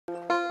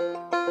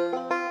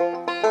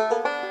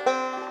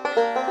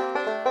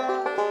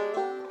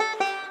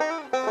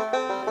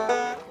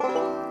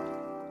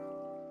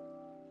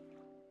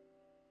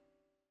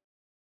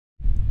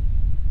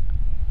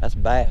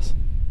Bass.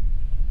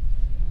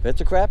 If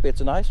it's a crappie,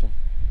 it's a nice one.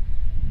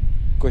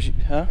 Of course,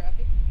 huh?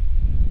 Crappie?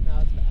 No,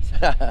 it's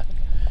bass.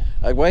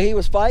 Like the way he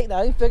was fighting,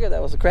 I didn't figure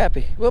that was a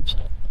crappie. Whoops.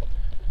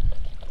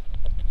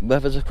 But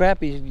if it's a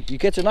crappie, you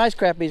catch a nice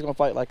crappie, he's gonna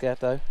fight like that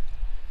though.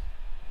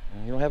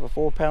 And you don't have a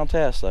 4-pound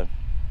test though.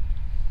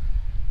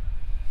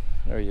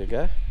 There you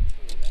go.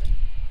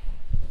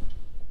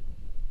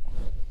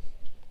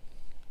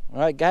 All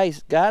right,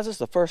 guys, this is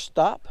the first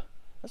stop.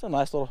 That's a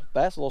nice little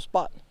bass, little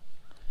spot.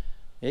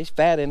 Yeah, he's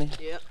fat, isn't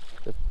he? Yep.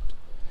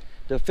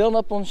 They're filling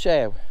up on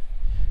shad.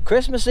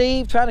 Christmas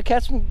Eve, trying to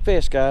catch some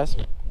fish, guys.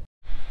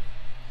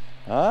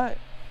 All right.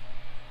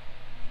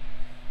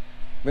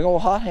 Bring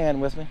old hot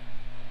hand with me.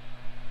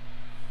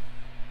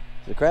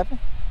 Is it crapping?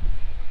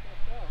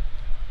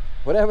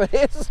 Whatever it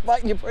is, it's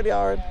biting you pretty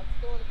hard. Yeah,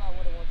 it's doing about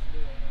what it wants to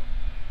do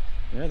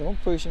right now. Yeah,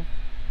 don't push him.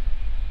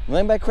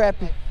 When they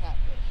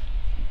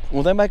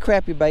by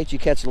crappie, baits, you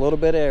catch a little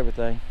bit of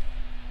everything.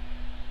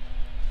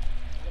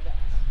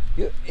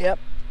 Yep.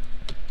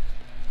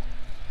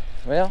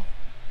 Well,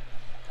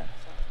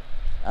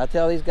 I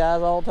tell these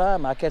guys all the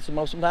time, I catch the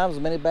most sometimes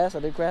as many bass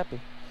as I do crappie.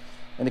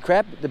 And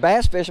the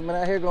bass fishermen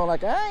out here going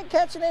like, I ain't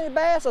catching any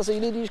bass. I said,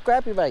 you need to use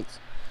crappie baits.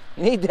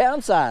 You need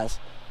downsize.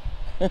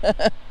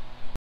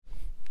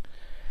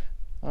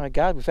 All right,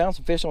 guys, we found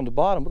some fish on the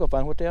bottom. We're gonna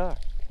find what they are.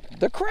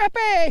 The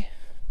crappie.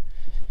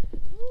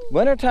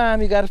 Winter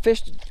time, you got to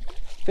fish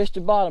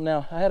the bottom.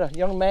 Now, I had a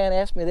young man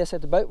ask me this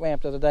at the boat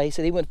ramp the other day. He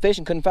said he went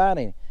fishing, couldn't find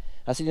any.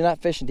 I said, you're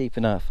not fishing deep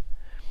enough.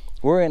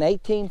 We're in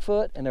 18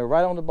 foot and they're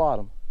right on the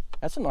bottom.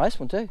 That's a nice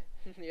one too.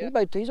 Yeah.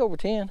 He's over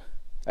 10,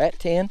 at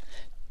 10,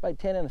 about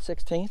 10 and a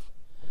 16th.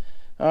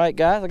 All right,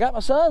 guys, I got my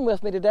son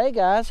with me today,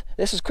 guys.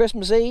 This is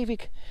Christmas Eve.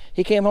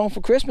 He came home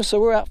for Christmas, so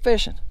we're out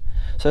fishing.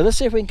 So let's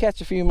see if we can catch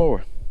a few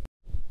more.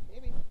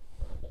 Maybe.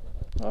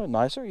 Oh,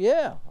 nicer,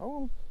 yeah.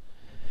 Oh.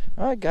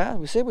 All right, guys,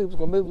 we said we was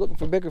gonna move looking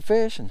for bigger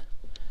fish, and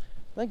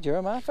I think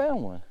Jeremiah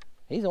found one.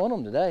 He's on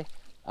them today.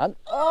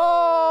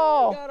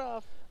 Oh! He got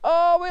off.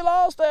 Oh, we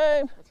lost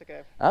him. That's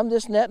okay. I'm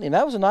just netting him.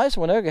 That was a nice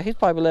one there. He's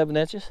probably 11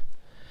 inches.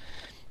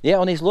 Yeah,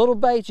 on these little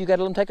baits, you got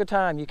to let them take their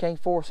time. You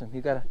can't force them.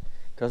 You got to,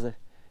 because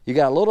you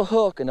got a little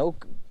hook, and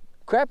old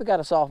crappie got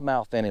a soft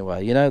mouth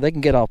anyway. You know, they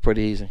can get off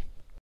pretty easy.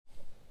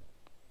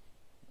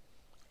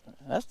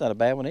 That's not a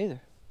bad one either.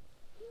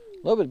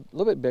 A little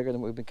bit bigger than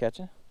we've been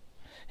catching.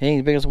 He ain't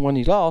as big as the one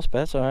you lost, but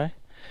that's all right.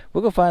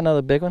 We'll go find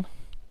another big one.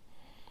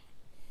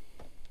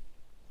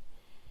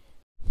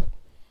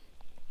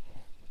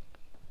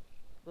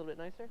 A little bit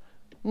nicer?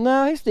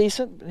 No, he's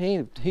decent. He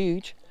ain't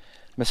huge.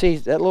 But see,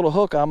 that little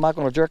hook, I'm not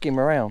going to jerk him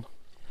around.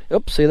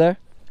 Oops, see there?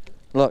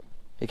 Look,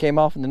 he came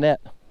off in the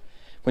net.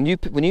 When you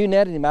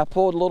netted him, I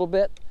pulled a little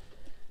bit.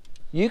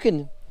 You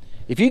can,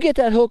 if you get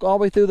that hook all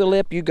the way through the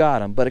lip, you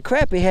got him. But a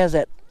crappie has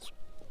that,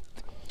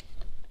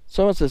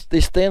 so it's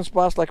these thin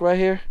spots like right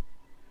here.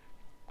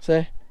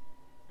 See?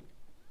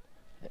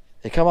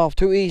 They come off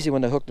too easy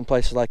when they're hooked in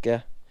places like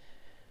that.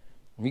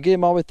 When you get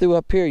him all the way through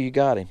up here, you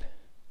got him.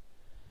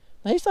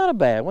 Now, he's not a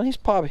bad one. He's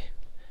probably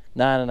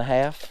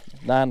 9.5,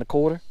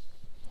 9.25.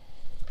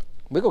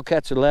 We're going to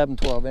catch 11,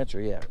 12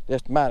 incher, yeah.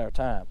 Just a matter of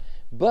time.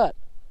 But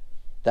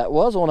that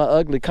was on an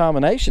ugly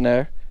combination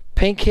there.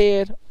 Pink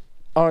head,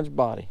 orange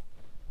body.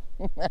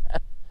 All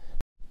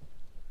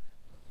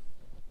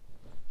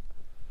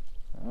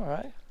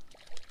right.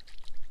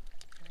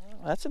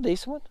 That's a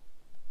decent one.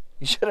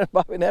 You should have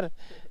probably netted.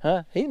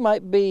 Huh? He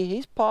might be,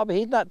 he's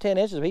not 10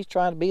 inches, but he's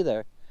trying to be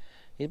there.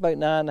 He's about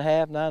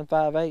 9.5,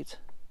 9.5/8.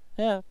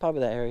 Yeah,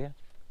 probably that area.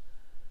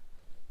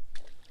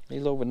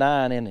 He's over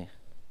 9, isn't he?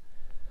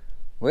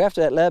 We're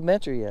after that 11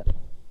 incher yet.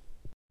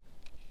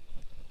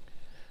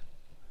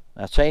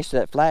 I changed to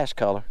that flash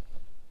color.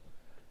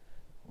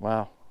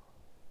 Wow.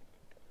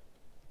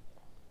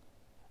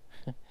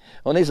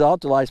 On these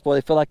ultralights, boy,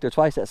 they feel like they're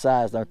twice that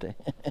size, don't they?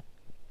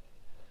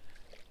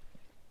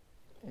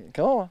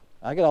 Come on.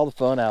 I get all the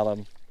fun out of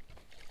them.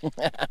 Here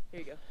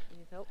you go. You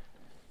need help?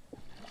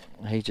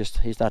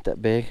 He's not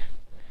that big.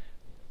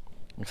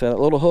 So that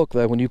little hook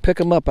though, when you pick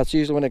them up, that's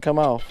usually when they come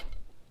off.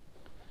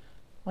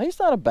 Well, he's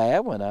not a bad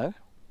one though.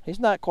 He's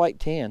not quite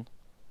 10.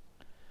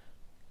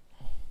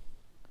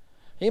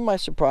 He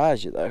might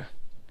surprise you though.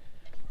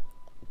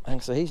 I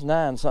think so. He's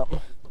 9 something.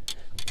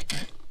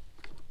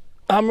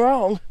 I'm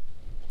wrong.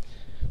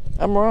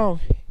 I'm wrong.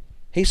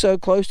 He's so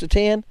close to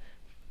 10.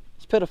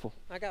 It's pitiful.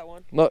 I got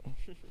one. Look.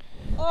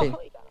 Oh, He got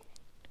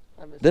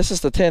him. This is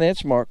the 10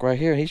 inch mark right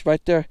here. He's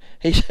right there.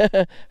 He's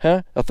huh?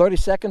 A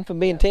 32nd from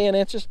being 10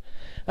 inches.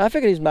 I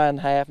figured he's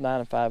 9.5,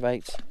 9.5/8.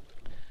 Like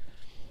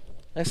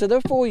I said,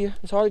 they're for you.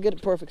 It's hard to get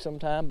it perfect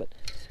sometime, but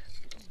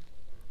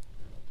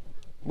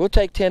we'll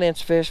take 10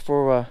 inch fish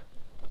for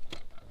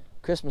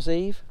Christmas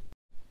Eve.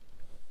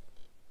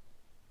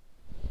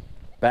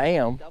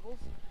 Bam. Doubles?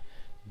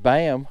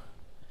 Bam.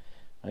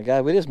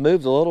 Okay, we just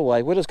moved a little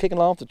way. We're just kicking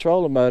off the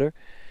trolling motor.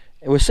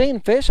 And we're seeing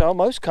fish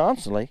almost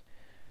constantly.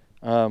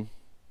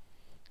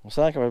 I'm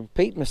sorry I'm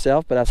repeating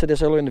myself, but I said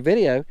this earlier in the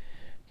video.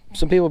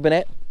 Some people have been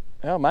at,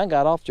 oh, mine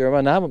got off,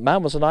 Jeremiah.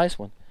 Mine was a nice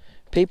one.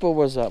 people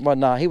was, well,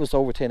 nah, he was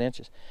over 10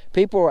 inches.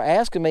 People were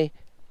asking me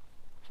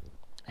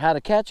how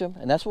to catch them,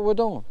 and that's what we're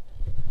doing.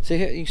 See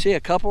here, you see a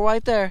couple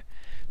right there.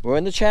 We're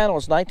in the channel,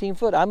 it's 19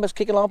 foot. I'm just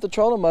kicking off the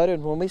trolling motor,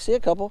 and when we see a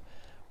couple,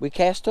 we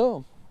cast to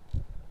them.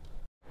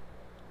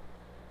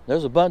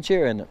 There's a bunch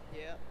here, isn't it?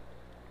 Yeah.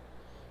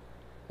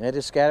 And they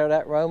just scattered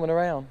that roaming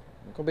around.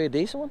 It's gonna be a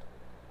decent one.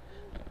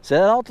 See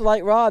that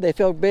ultralight rod, they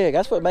feel big.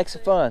 That's what makes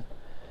it fun.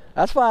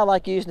 That's why I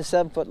like using the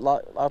 7 foot,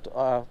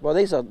 well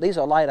these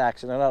are light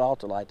action, they're not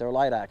ultralight, they're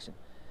light action.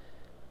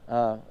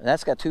 And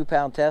that's got 2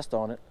 pound test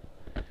on it.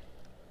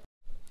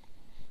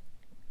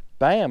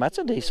 Bam, that's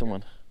a decent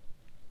one.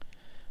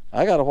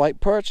 I got a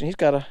white perch and he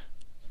got a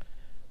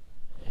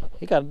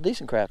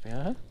decent crappie,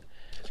 huh?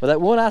 But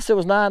that one I said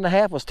was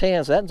 9.5 was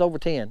 10, so that's over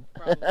 10.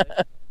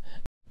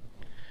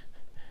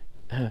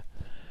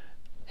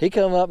 He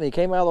come up and he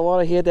came out of the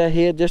water, he had that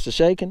head just a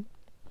shaking.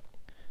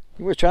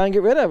 You were trying to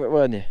get rid of it,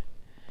 wasn't you?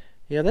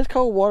 Yeah, this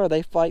cold water,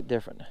 they fight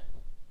different.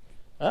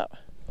 Oh,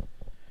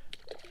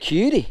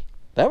 cutie.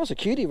 That was a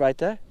cutie right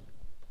there.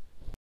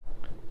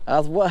 I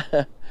was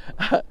what?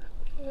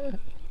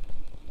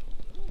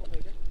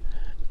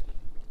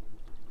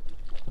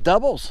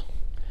 Doubles.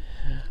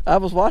 I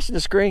was watching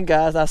the screen,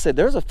 guys. I said,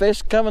 "There's a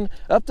fish coming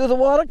up through the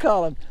water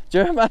column."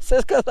 Jeremiah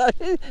says,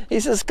 "He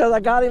says because I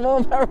got him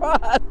on my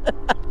rod."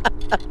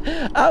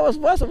 I was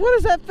wondering, what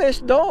is that fish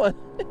doing?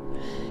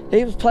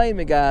 He was playing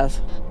me,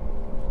 guys.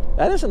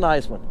 That is a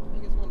nice one.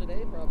 Biggest one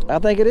today, probably. I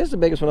think it is the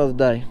biggest one of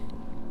the day.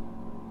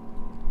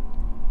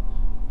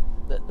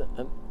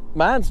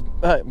 Mine's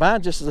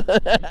just.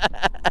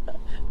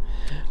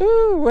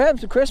 Ooh, we're having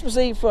some Christmas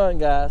Eve fun,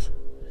 guys.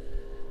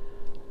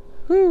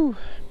 Whew.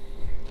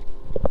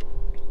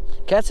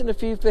 Catching a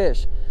few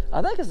fish.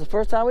 I think it's the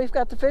first time we've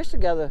got the fish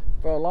together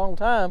for a long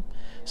time.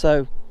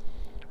 So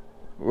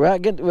we're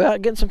out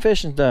getting some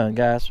fishing done,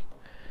 guys.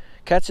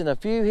 Catching a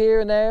few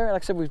here and there.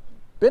 Like I said, we've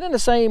been in the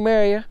same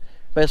area,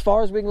 but as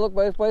far as we can look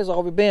both ways,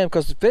 all we've been,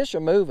 because the fish are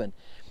moving.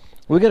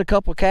 We get a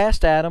couple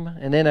cast at them,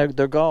 and then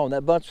they're gone.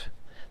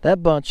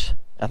 That bunch,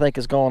 I think,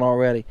 is gone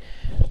already.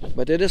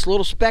 But they're just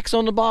little specks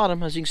on the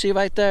bottom, as you can see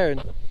right there,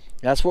 and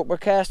that's what we're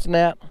casting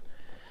at.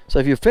 So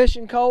if you're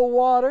fishing cold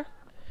water,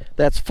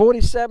 that's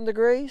 47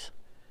 degrees.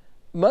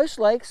 Most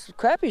lakes, a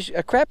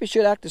crappie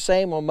should act the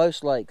same on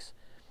most lakes.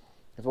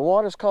 If the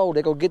water's cold,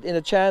 they go get in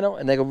the channel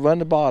and they go run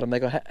the bottom. They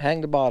go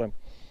hang the bottom.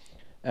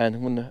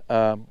 And when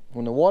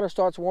the water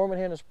starts warming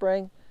here in the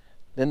spring,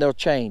 then they'll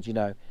change. You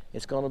know,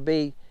 it's going to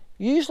be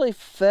usually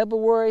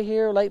February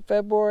here, late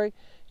February.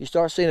 You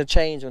start seeing a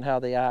change on how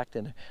they act,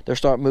 and they'll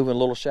start moving a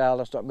little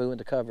shallow, start moving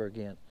to cover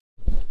again.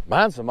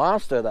 Mine's a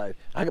monster though.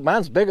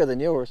 Mine's bigger than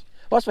yours.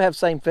 Plus we have the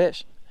same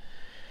fish.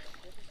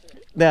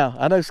 Now,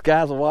 I know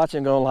guys are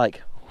watching going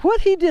like,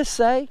 what'd he just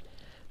say?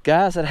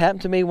 Guys, that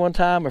happened to me one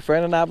time. A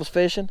friend and I was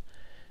fishing.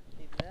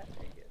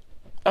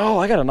 Oh,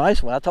 I got a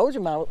nice one. I told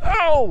you mine was,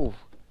 oh!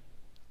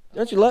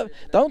 Don't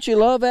you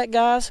love that,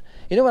 guys?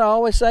 You know what I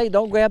always say?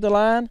 Don't grab the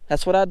line.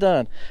 That's what I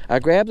done. I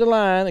grabbed the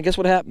line, and guess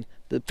what happened?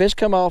 The fish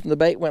come off and the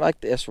bait went like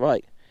this,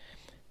 right?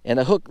 And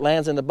the hook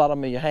lands in the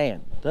bottom of your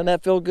hand. Doesn't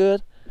that feel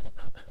good?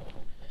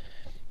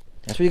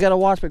 That's what you got to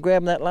watch for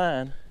grabbing that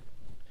line.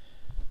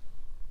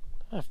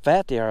 How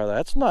fat they are, though.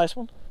 That's a nice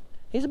one.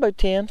 He's about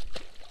 10.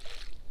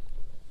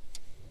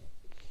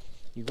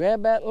 You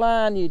grab that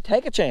line, you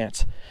take a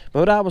chance. But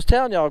what I was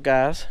telling y'all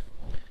guys,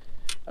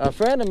 a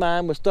friend of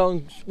mine was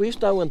throwing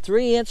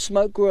 3-inch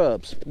smoked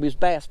grubs. We was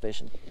bass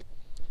fishing.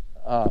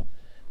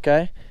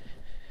 Okay?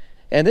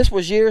 And this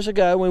was years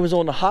ago when we was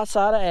on the hot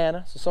side of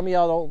Anna. So some of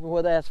y'all don't know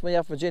where that's from.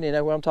 Y'all from Virginia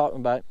know what I'm talking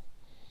about.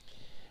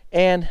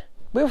 And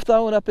we were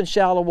throwing up in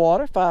shallow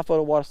water, 5 foot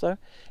of water, so,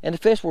 and the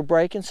fish were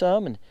breaking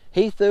some, and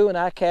he threw and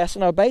I cast,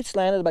 and our baits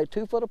landed about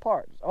 2 foot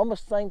apart,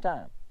 almost the same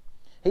time.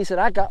 He said,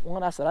 I got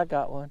one. I said, I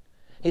got one.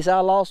 He said, I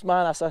lost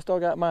mine. I said, I still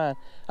got mine.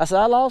 I said,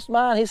 I lost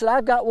mine. He said,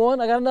 I've got one.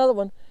 I got another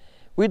one.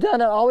 We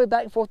done it all the way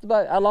back and forth to the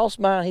boat. I lost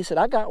mine. He said,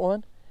 I got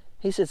one.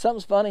 He said,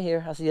 something's funny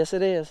here. I said, yes,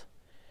 it is.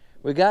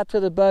 We got to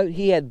the boat.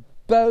 He had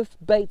both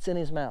baits in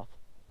his mouth.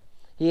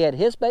 He had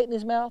his bait in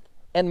his mouth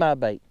and my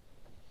bait.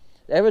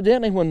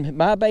 Evidently, when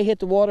my bait hit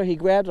the water, he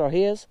grabbed it, or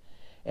his,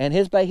 and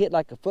his bait hit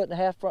like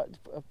 1.5 foot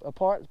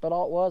apart, but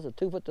all it was, or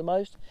 2 foot the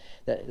most.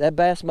 That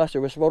bass must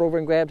have rolled over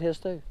and grabbed his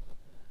too.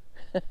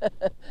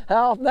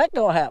 How often that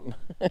gonna happen?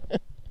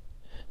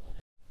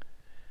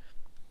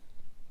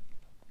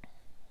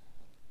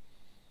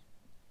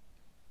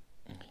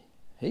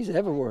 He's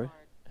everywhere.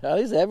 Oh,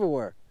 he's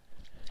everywhere.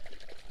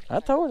 I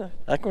told her.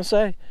 I can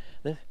say.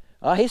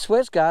 He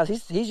switched, guys.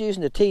 He's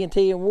using the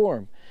TNT and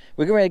worm.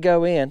 We're getting ready to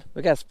go in.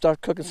 We got to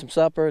start cooking some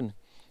supper and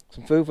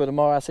some food for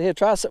tomorrow. I said, here,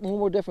 try one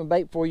more different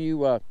bait before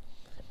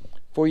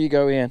you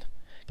go in.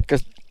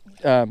 Because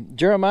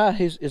Jeremiah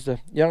is the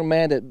young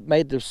man that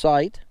made the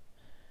site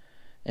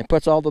and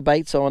puts all the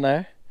baits on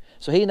there.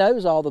 So he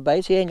knows all the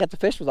baits. He ain't got to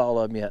fish with all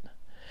of them yet.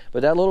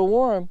 But that little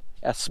worm,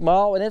 that's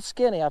small and it's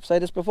skinny. I've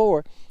said this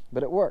before,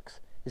 but it works.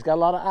 He's got a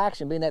lot of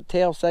action. Being that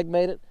tail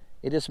segmented,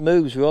 it just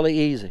moves really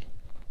easy.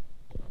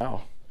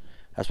 Oh,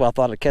 that's why I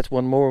thought I'd catch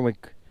one more.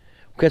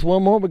 Catch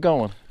one more, we're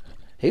going.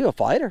 He's a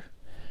fighter.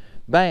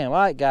 Bam. All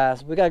right,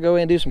 guys. We got to go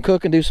in and do some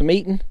cooking, do some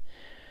eating.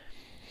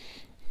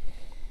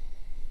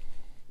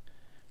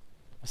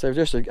 So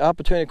just an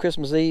opportunity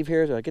Christmas Eve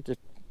here to get to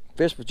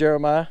fish with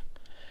Jeremiah.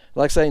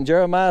 Like saying,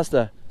 Jeremiah's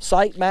the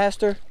site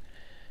master.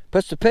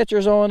 Puts the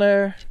pictures on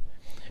there.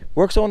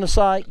 Works on the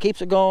site.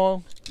 Keeps it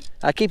going.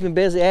 I keep him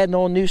busy adding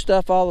on new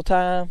stuff all the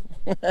time.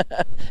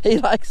 He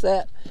likes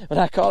that. When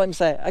I call him and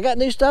say, I got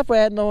new stuff we're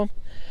adding on.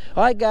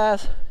 All right,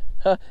 guys.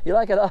 You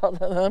like it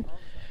all?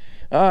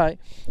 All right.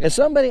 And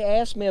somebody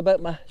asked me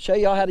about show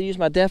y'all how to use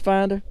my depth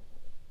finder.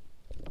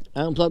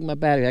 I unplugged my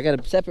battery. I got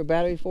a separate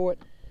battery for it.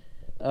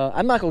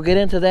 I'm not going to get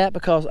into that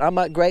because I'm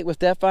not great with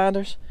depth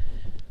finders.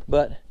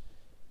 But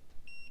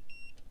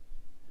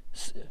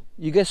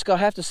you just gonna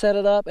have to set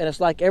it up, and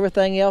it's like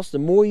everything else. The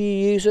more you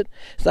use it,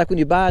 it's like when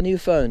you buy a new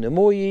phone. The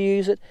more you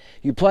use it,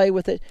 you play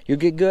with it, you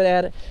get good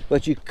at it,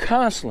 but you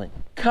constantly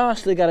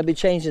got to be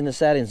changing the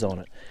settings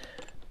on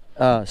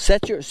it.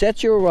 Set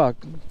your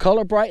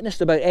color brightness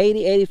to about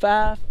 80,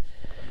 85.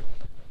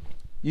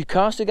 You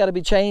constantly got to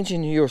be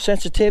changing your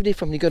sensitivity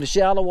from you go to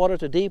shallow water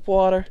to deep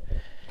water,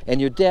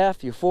 and your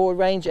depth, your forward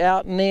range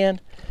out and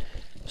in.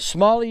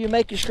 Smaller you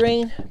make your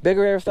screen,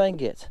 bigger everything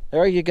gets.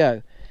 There you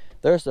go.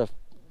 There's the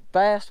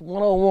Fast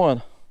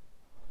 101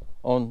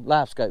 on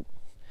LiveScope.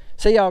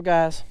 See y'all,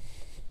 guys.